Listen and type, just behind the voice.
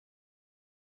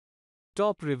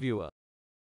Top Reviewer.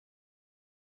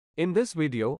 In this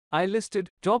video, I listed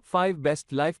top 5 best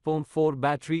Lifepo4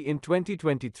 battery in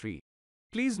 2023.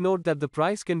 Please note that the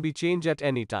price can be changed at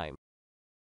any time.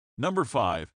 Number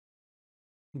 5.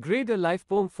 Grade A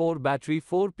Lifepo4 Battery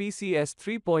 4 PCS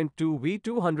 3.2 V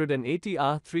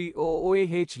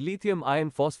 280R300Ah Lithium Iron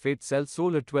Phosphate Cell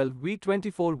Solar 12 V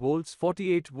 24 volts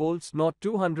 48 volts not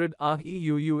 200 Ah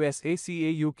EU US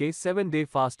ACA UK 7-day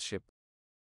fast ship.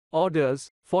 Orders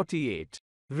 48.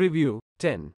 Review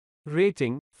 10.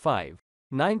 Rating 5.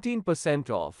 19%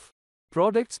 off.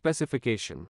 Product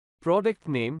specification. Product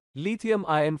name Lithium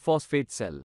Iron Phosphate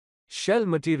Cell. Shell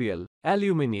material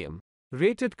Aluminium.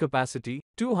 Rated capacity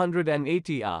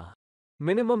 280 Ah.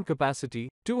 Minimum capacity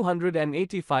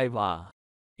 285 Ah.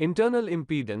 Internal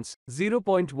impedance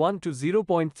 0.1 to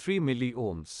 0.3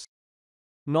 milliohms.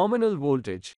 Nominal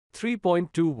voltage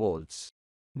 3.2 volts.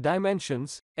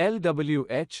 Dimensions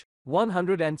LWH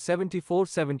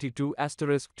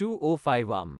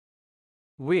 174/72*205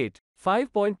 Weight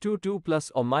 5.22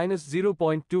 plus or minus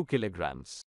 0.2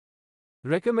 kilograms.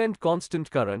 Recommend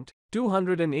constant current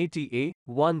 280 A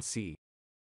 1C.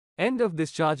 End of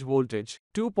discharge voltage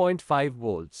 2.5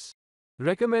 volts.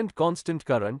 Recommend constant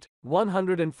current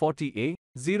 140 A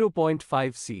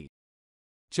 0.5 C.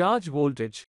 Charge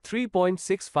voltage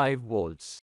 3.65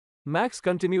 volts. Max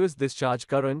continuous discharge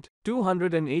current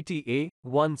 280 A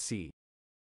 1C.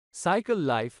 Cycle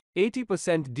life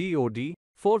 80% DOD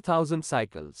 4000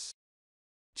 cycles.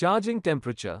 Charging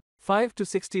temperature 5 to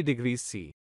 60 degrees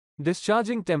C.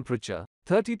 Discharging temperature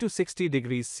 30 to 60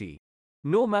 degrees C.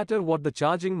 No matter what the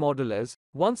charging model is,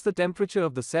 once the temperature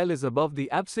of the cell is above the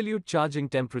absolute charging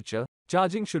temperature,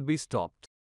 charging should be stopped.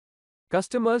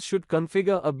 Customers should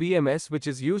configure a BMS which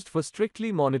is used for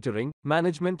strictly monitoring,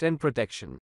 management and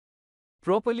protection.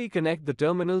 Properly connect the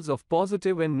terminals of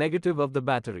positive and negative of the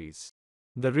batteries.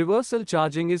 The reversal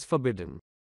charging is forbidden.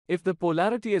 If the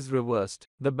polarity is reversed,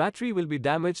 the battery will be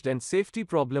damaged and safety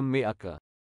problem may occur.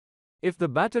 If the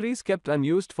battery is kept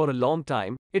unused for a long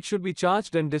time, it should be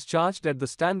charged and discharged at the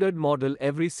standard model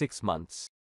every 6 months.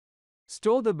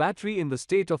 Store the battery in the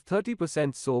state of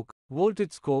 30% soak,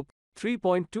 voltage scope,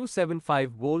 3.275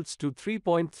 volts to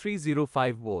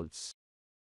 3.305 volts.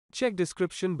 Check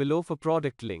description below for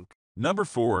product link. Number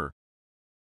 4.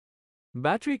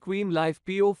 Battery Queen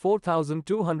Lifepo4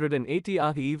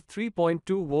 280Ah EV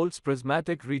 3.2 volts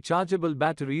Prismatic Rechargeable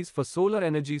Batteries for Solar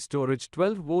Energy Storage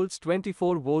 12 volts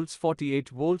 24 volts 48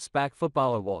 volts Pack for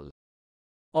Powerwall.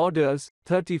 Orders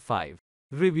 35.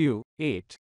 Review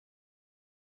 8.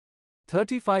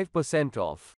 35%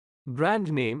 off.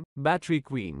 Brand name Battery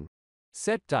Queen.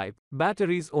 Set type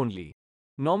batteries only.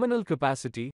 Nominal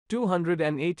capacity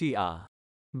 280 Ah.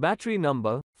 Battery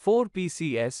number 4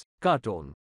 PCS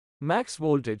carton. Max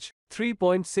voltage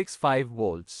 3.65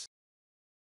 volts.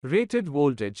 Rated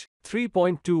voltage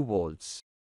 3.2 volts.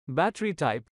 Battery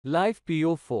type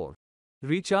Lifepo4.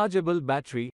 Rechargeable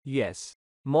battery yes.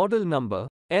 Model number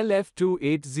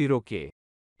LF280K.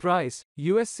 Price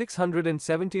US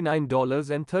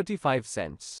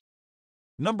 $679.35.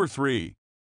 Number 3.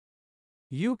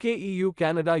 UK EU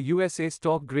Canada USA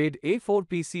stock grade A4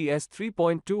 PCS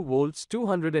 3.2 volts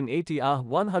 280 Ah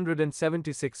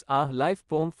 176 Ah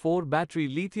Lifepo4 battery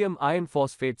lithium iron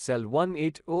phosphate cell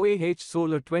 180Ah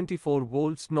solar 24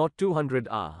 volts not 200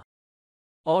 Ah.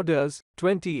 Orders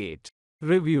 28.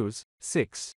 Reviews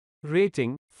 6.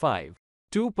 Rating 5.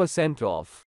 2%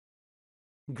 off.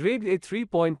 Grade A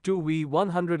 3.2 V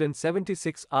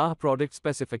 176 Ah product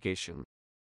specification.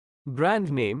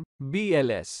 Brand name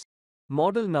BLS.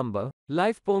 Model number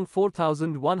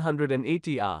Lifepo4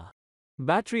 180 Ah.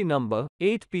 Battery number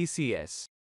 8 PCS.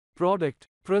 Product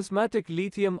Prismatic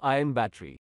Lithium Iron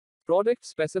Battery. Product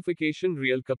specification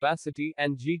real capacity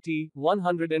and GT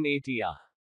 180 Ah.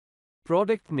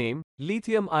 Product name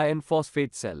Lithium Iron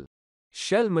Phosphate Cell.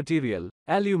 Shell material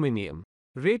Aluminium.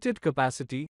 Rated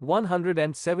capacity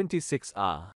 176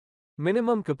 Ah.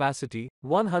 Minimum capacity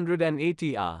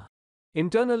 180 Ah.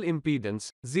 Internal impedance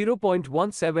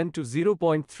 0.17 to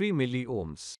 0.3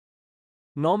 milliohms.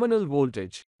 Nominal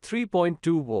voltage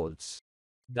 3.2 volts.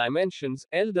 Dimensions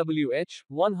LWH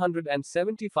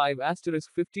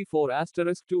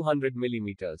 175*54*200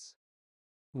 mm.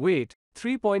 Weight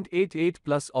 3.88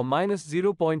 plus or minus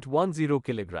 0.10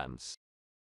 kilograms.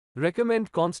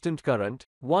 Recommend constant current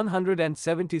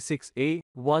 176 A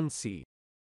 1C.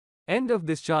 End of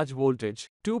discharge voltage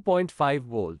 2.5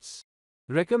 volts.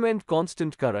 Recommend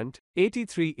constant current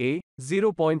 83 A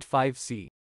 0.5 C.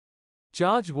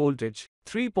 Charge voltage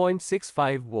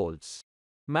 3.65 volts.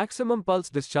 Maximum pulse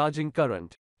discharging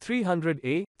current 300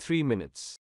 A 3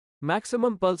 minutes.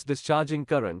 Maximum pulse discharging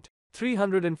current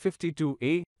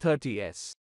 352A,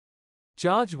 30S.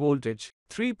 Charge voltage,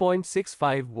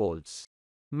 3.65 volts.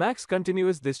 Max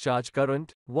continuous discharge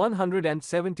current,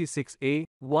 176A,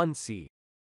 1C.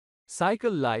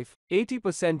 Cycle life,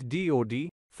 80% DOD,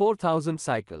 4000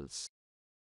 cycles.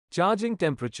 Charging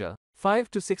temperature,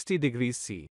 5 to 60 degrees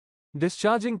C.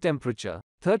 Discharging temperature,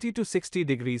 30 to 60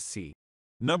 degrees C.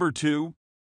 Number 2.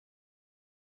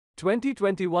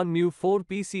 2021 new 4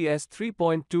 PCS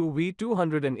 3.2V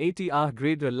 280Ah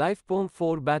grade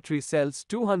Lifepo4 Battery Cells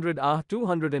 200Ah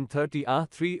 230Ah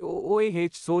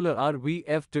 30Ah Solar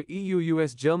RVF to EU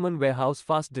US German warehouse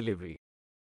fast delivery.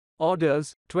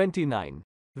 Orders 29.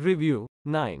 Review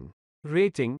 9.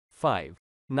 Rating 5.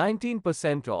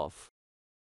 19% off.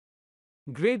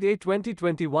 Grade A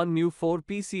 2021 new 4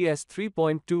 PCS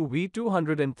 3.2V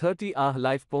 230Ah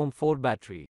Lifepo4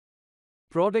 Battery.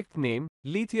 Product name,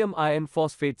 Lithium Iron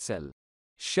Phosphate Cell.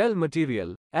 Shell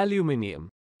material, aluminium.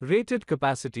 Rated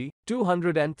capacity,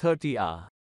 230 Ah.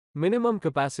 Minimum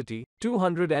capacity,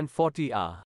 240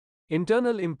 Ah.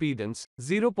 Internal impedance,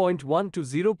 0.1 to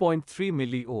 0.3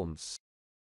 milliohms.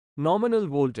 Nominal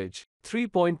voltage,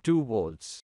 3.2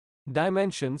 volts.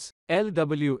 Dimensions,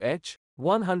 LWH,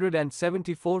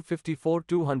 174-54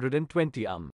 220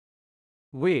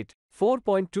 Weight,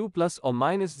 4.2 plus or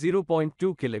minus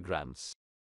 0.2 kilograms.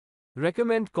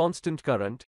 Recommend constant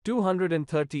current,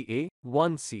 230A,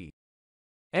 1C.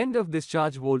 End of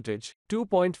discharge voltage,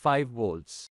 2.5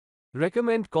 volts.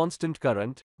 Recommend constant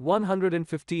current,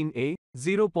 115A,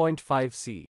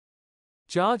 0.5C.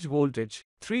 Charge voltage,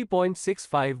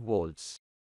 3.65 volts.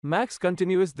 Max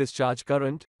continuous discharge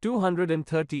current,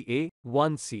 230A,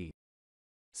 1C.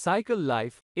 Cycle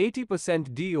life,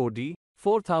 80% DOD,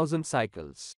 4000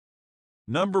 cycles.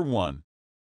 Number 1.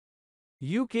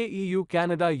 UK, EU,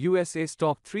 Canada, USA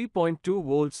stock 3.2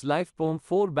 volts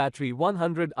Lifepo4 battery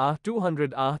 100Ah,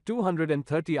 200Ah,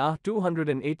 230Ah,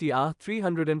 280Ah,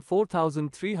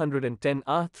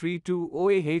 304,310Ah,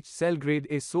 32OAH cell grade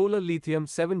A solar lithium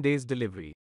 7 days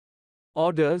delivery.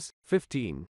 Orders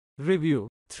 15. Review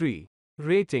 3.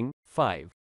 Rating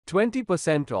 5.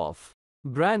 20% off.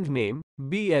 Brand name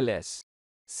BLS.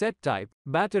 Set type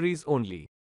batteries only.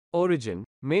 Origin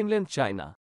mainland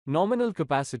China. Nominal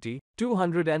capacity,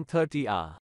 230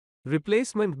 Ah.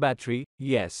 Replacement battery,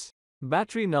 yes.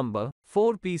 Battery number,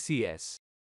 4 PCS.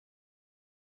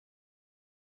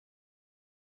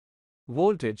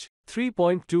 Voltage,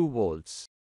 3.2 volts.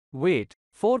 Weight,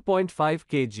 4.5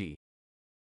 kg.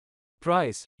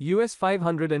 Price, US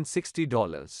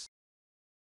 $560.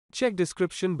 Check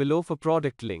description below for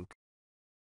product link.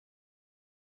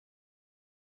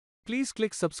 Please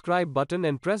click subscribe button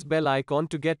and press bell icon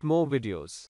to get more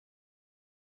videos.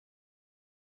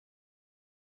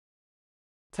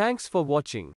 Thanks for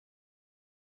watching.